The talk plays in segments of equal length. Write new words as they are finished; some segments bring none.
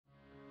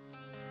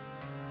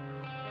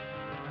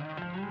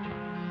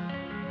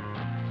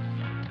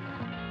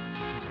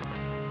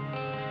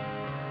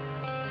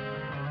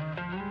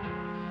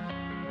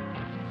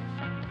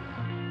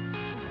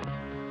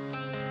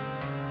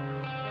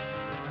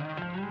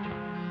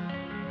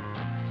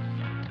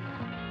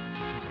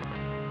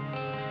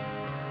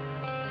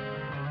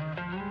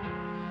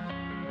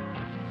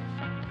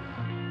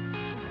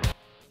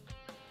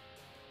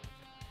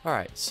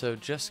Alright, so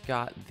just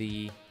got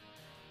the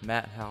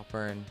Matt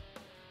Halpern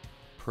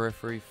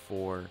Periphery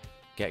 4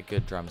 Get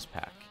Good Drums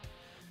pack.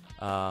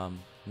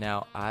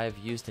 Now, I've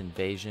used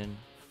Invasion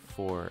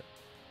for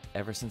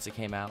ever since it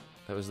came out.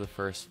 That was the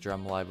first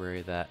drum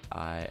library that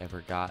I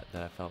ever got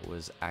that I felt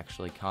was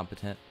actually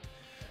competent.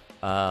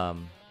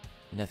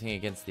 Nothing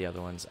against the other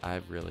ones.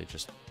 I really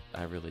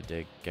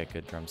dig Get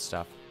Good Drum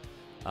stuff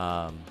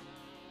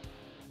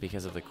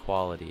because of the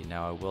quality.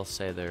 Now, I will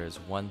say there is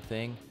one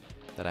thing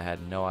that I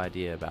had no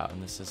idea about,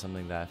 and this is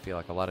something that I feel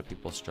like a lot of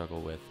people struggle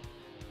with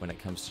when it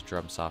comes to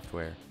drum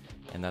software,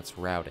 and that's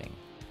routing.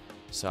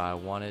 So I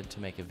wanted to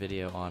make a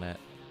video on it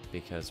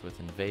because with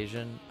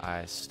Invasion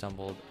I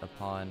stumbled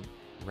upon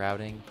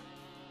routing,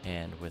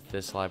 and with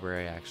this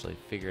library I actually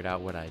figured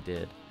out what I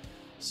did.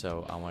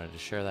 So I wanted to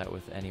share that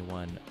with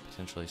anyone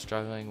potentially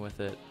struggling with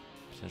it,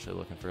 potentially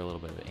looking for a little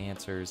bit of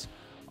answers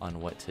on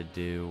what to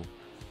do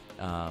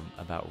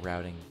about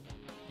routing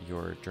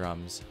your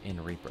drums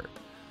in Reaper.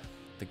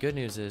 The good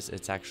news is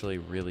it's actually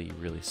really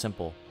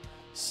simple.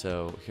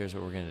 So here's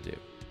what we're going to do.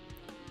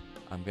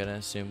 I'm going to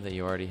assume that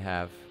you already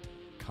have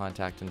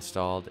Contact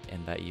installed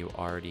and that you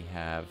already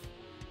have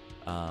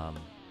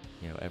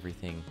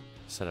everything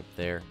set up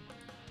there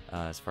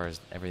as far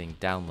as everything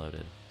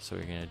downloaded. So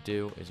what you're going to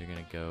do is you're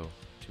going to go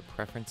to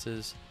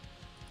Preferences,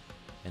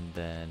 and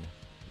then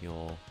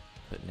you'll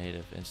put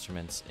Native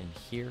Instruments in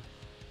here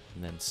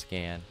and then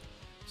Scan.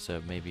 So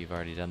maybe you've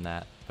already done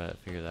that, but I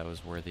figured that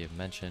was worthy of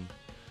mention.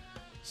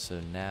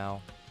 So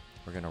now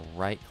we're going to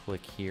right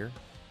click here,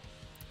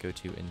 go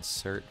to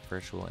Insert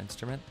Virtual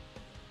Instrument,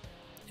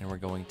 and we're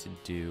going to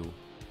do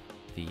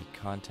the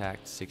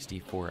Contact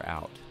 64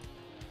 out.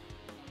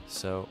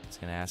 So it's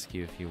going to ask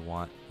you if you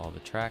want all the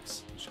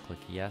tracks. Just click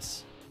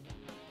yes.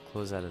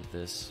 Close out of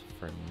this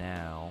for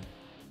now.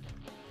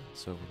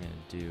 So we're going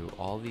to do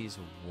all these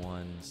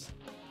ones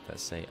that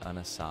say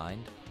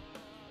unassigned.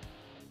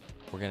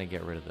 We're going to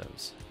get rid of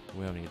those.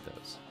 We don't need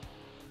those.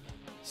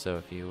 So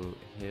if you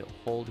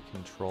hold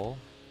Control,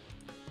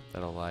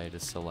 that'll allow you to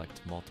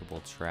select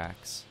multiple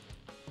tracks.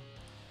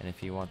 And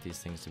if you want these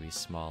things to be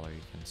smaller,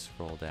 you can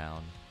scroll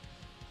down.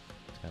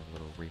 Have a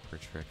little Reaper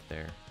trick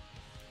there.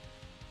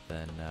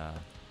 Then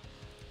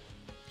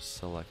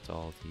select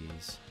all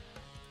these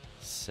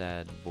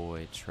sad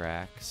boy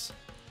tracks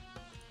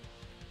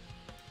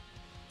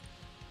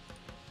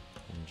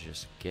and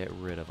just get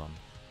rid of them.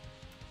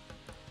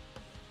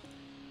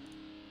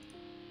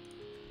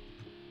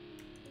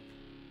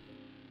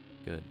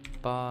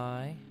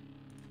 Goodbye.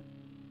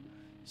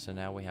 So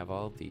now we have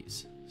all of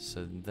these.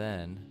 So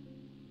then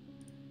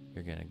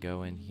you're gonna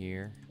go in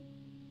here,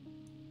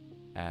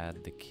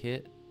 add the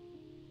kit,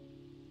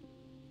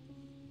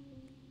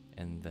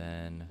 and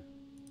then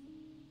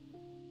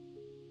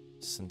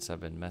since I've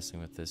been messing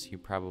with this,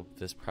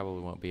 this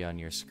probably won't be on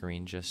your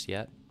screen just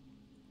yet.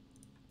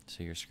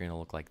 So your screen will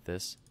look like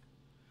this.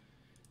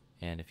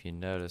 And if you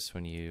notice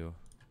when you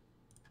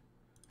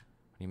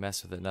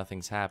mess with it,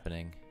 nothing's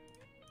happening.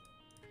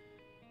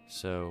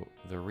 So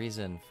the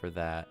reason for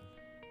that,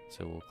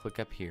 so we'll click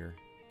up here,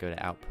 go to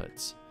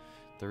Outputs.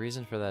 The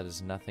reason for that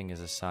is nothing is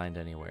assigned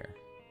anywhere.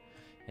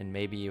 And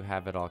maybe you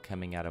have it all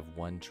coming out of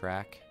one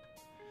track,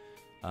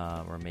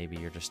 or maybe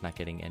you're just not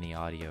getting any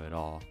audio at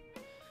all.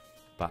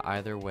 But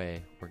either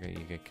way,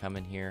 you could come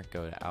in here,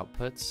 go to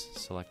Outputs,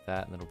 select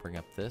that, and it'll bring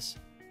up this.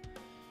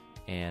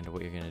 And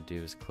what you're going to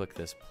do is click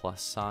this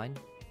plus sign,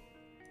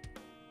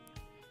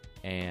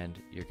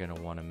 and you're going to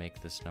want to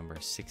make this number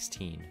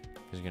 16,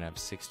 because you're going to have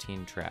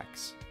 16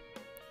 tracks.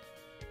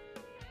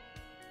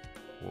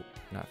 Whoa,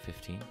 not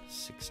 15,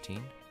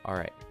 16.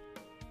 Alright.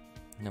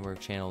 Number of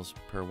channels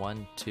per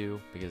 1, 2,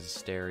 because it's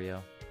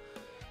stereo.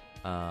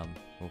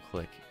 We'll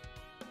click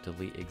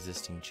Delete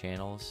Existing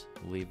Channels,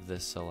 leave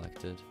this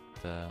selected,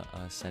 the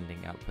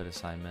Sending Output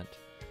Assignment.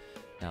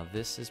 Now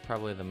this is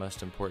probably the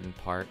most important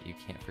part. You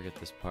can't forget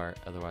this part,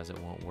 otherwise it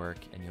won't work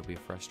and you'll be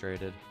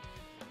frustrated.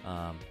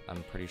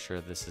 I'm pretty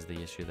sure this is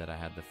the issue that I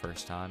had the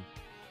first time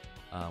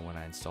when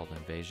I installed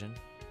Invasion,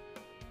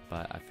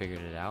 but I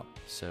figured it out.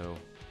 So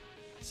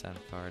sound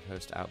card,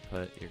 host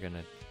output, you're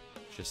gonna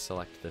just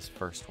select this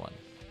first one.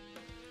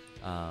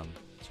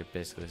 So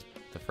basically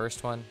the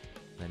first one,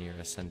 then you're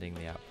ascending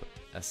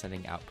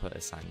output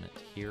assignment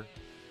here.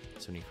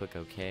 So when you click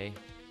OK,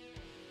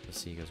 you'll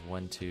see it goes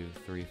 1, 2,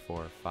 3,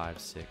 4, 5,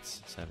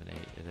 6, 7, 8.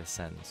 It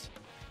ascends.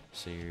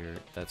 So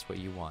that's what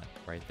you want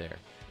right there.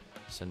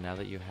 So now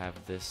that you have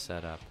this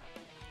set up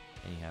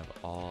and you have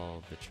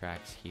all the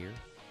tracks here,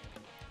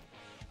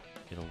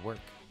 it'll work.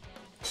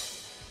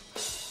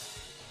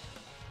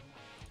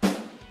 You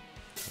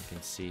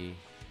can see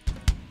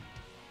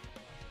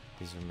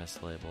these are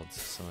mislabeled,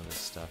 so some of this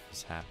stuff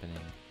is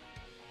happening.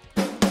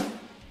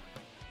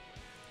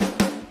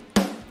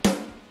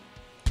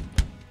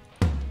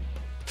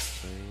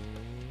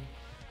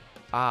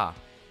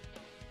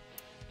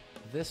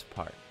 This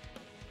part.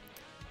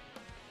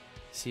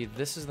 See,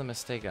 this is the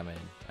mistake I made,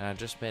 and I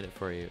just made it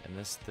for you, and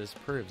this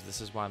proves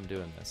this is why I'm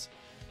doing this.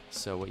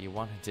 So what you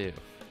want to do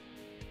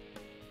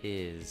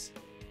is,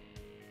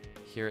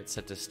 here it's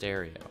set to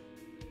stereo.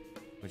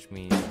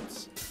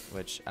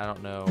 which I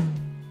don't know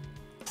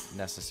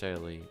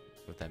necessarily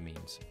what that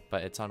means,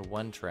 but it's on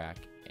one track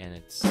and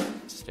it's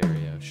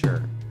stereo,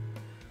 sure,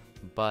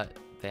 but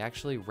they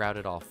actually route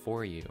it all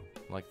for you.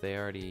 Like, they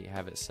already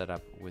have it set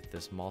up with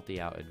this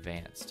multi-out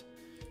advanced,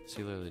 so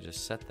you literally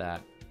just set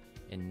that,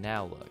 and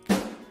now look.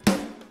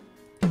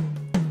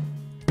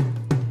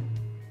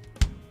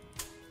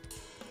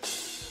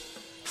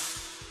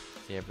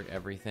 See,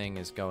 everything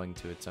is going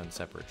to its own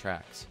separate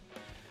tracks,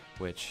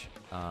 which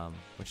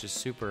makes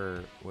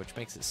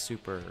it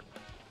super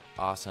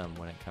awesome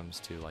when it comes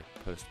to like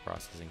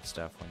post-processing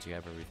stuff. Once you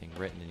have everything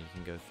written, and you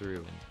can go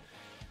through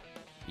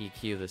and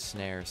EQ the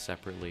snare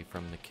separately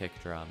from the kick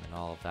drum and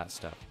all of that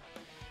stuff.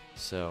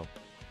 So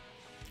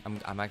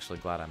I'm actually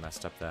glad I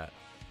messed up that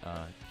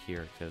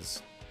here,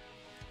 because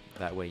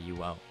that way you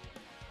won't.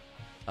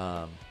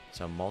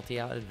 So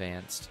multi-out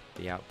advanced,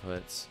 the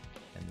outputs,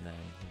 and then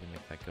you can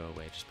make that go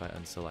away just by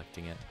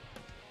unselecting it.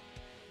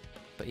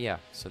 But yeah,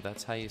 so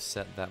that's how you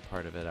set that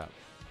part of it up.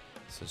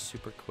 So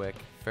super quick,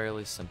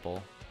 fairly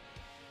simple,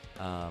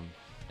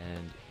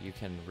 and you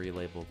can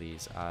relabel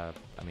these. I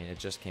mean, it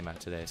just came out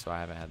today, so I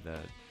haven't had the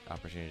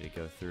opportunity to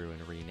go through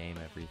and rename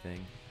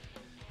everything,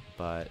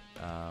 but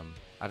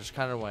I just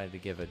kind of wanted to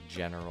give a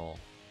general,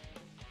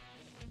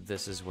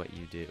 this is what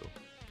you do,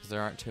 because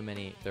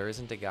there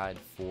isn't a guide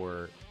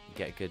for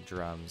Get Good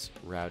Drums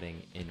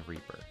routing in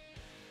Reaper.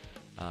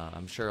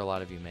 I'm sure a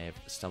lot of you may have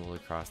stumbled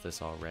across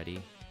this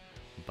already,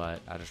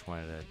 but I just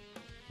wanted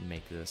to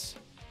make this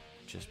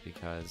just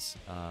because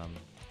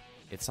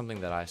it's something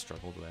that I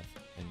struggled with,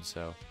 and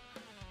so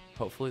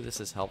hopefully this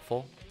is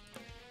helpful.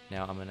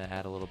 Now I'm going to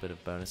add a little bit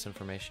of bonus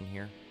information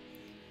here.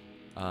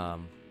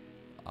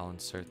 I'll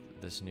insert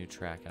this new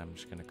track, and I'm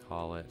just going to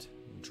call it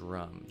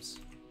Drums.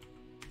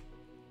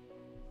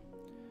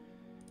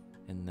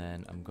 And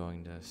then I'm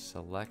going to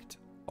select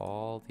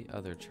all the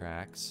other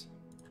tracks.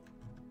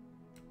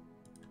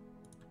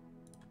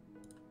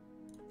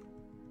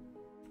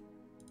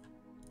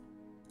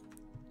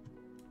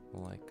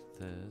 Like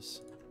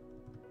this,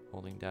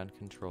 holding down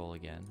Control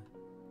again.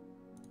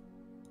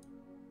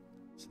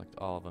 Select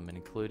all of them,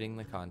 including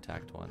the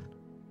contact one.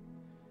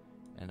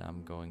 And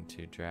I'm going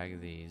to drag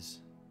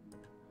these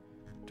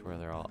to where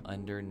they're all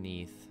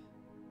underneath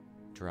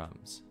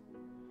drums.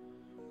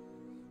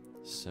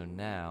 So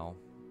now,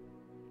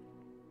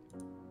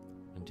 what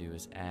I'm going to do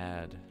is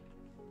add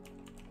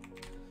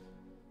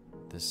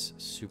this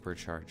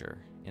supercharger.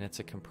 And it's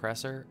a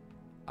compressor.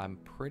 I'm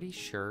pretty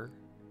sure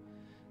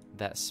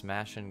that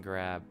smash and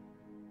grab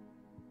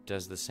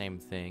does the same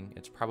thing.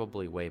 It's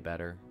probably way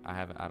better.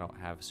 I don't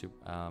have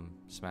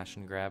smash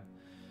and grab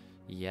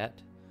yet,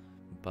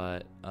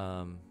 but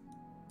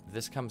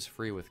this comes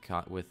free with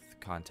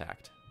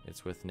Contact.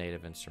 It's with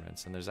Native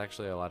Instruments, and there's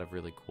actually a lot of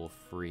really cool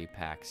free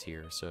packs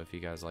here. So if you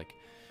guys like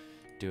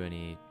do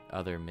any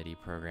other MIDI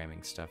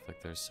programming stuff,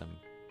 like there's some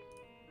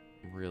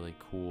really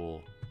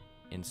cool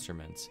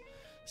instruments.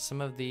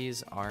 Some of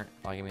these aren't,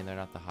 like, I mean, they're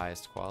not the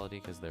highest quality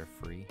because they're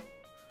free.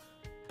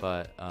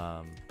 But,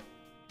 I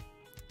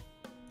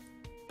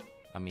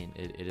mean,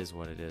 it is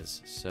what it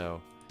is.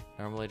 So,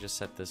 normally just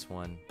set this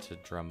one to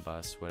drum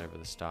bus, whatever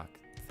the stock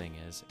thing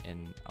is,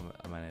 and I'm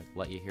going to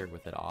let you hear it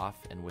with it off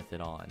and with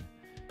it on,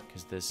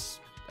 because this,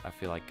 I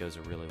feel like, goes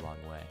a really long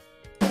way.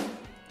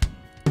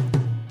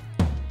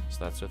 So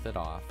that's with it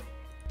off.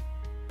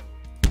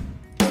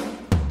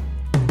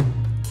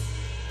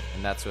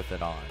 And that's with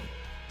it on.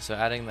 So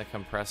adding the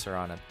compressor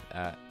on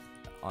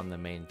on the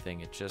main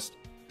thing, it just,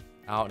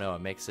 I don't know,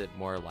 it makes it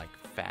more like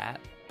fat.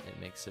 It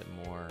makes it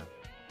more,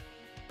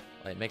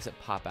 it makes it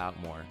pop out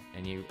more.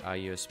 And you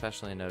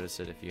especially notice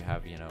it if you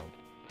have,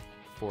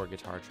 4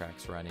 guitar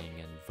tracks running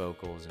and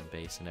vocals and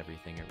bass and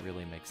everything. It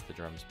really makes the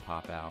drums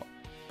pop out.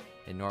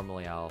 And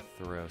normally I'll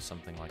throw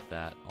something like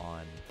that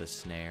on the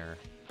snare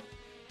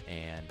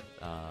and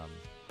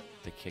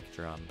the kick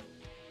drum.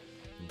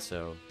 And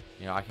so,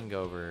 I can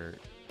go over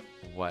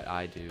what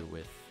I do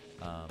with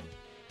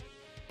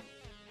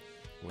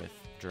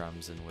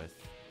drums and with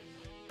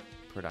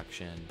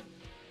production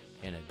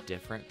in a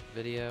different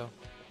video,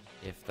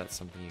 if that's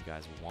something you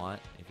guys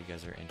want, if you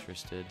guys are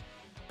interested.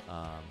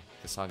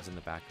 The songs in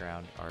the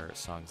background are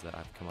songs that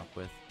I've come up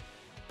with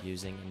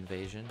using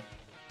Invasion,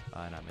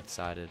 and I'm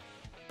excited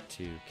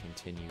to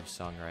continue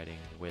songwriting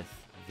with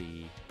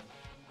the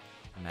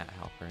Matt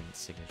Halpern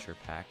signature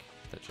pack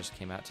that just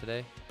came out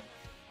today.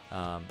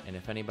 And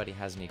if anybody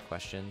has any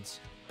questions,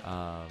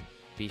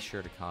 be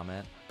sure to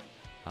comment,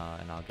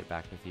 and I'll get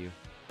back with you.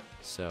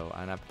 So,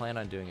 and I plan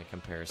on doing a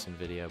comparison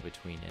video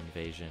between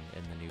Invasion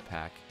and the new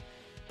pack,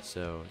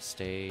 so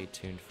stay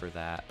tuned for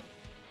that.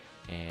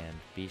 And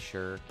be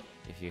sure,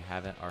 if you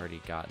haven't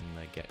already gotten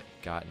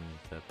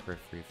the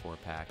Periphery 4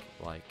 pack,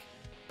 like,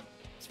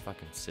 it's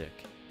fucking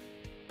sick,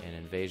 and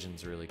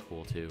Invasion's really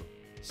cool too.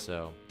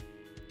 So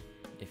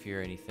if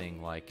you're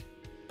anything like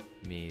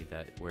me,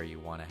 where you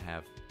want to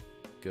have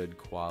good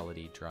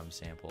quality drum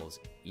samples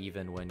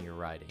even when you're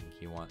writing,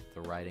 you want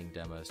the writing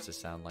demos to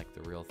sound like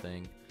the real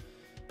thing,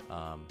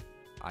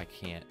 I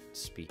can't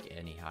speak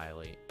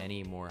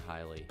any more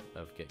highly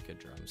of Get Good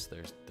Drums.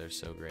 They're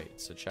so great.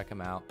 So check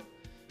them out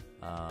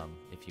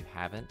if you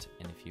haven't,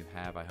 and if you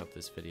have, I hope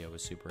this video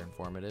was super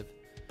informative.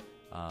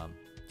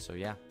 So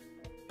yeah,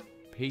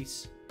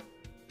 peace.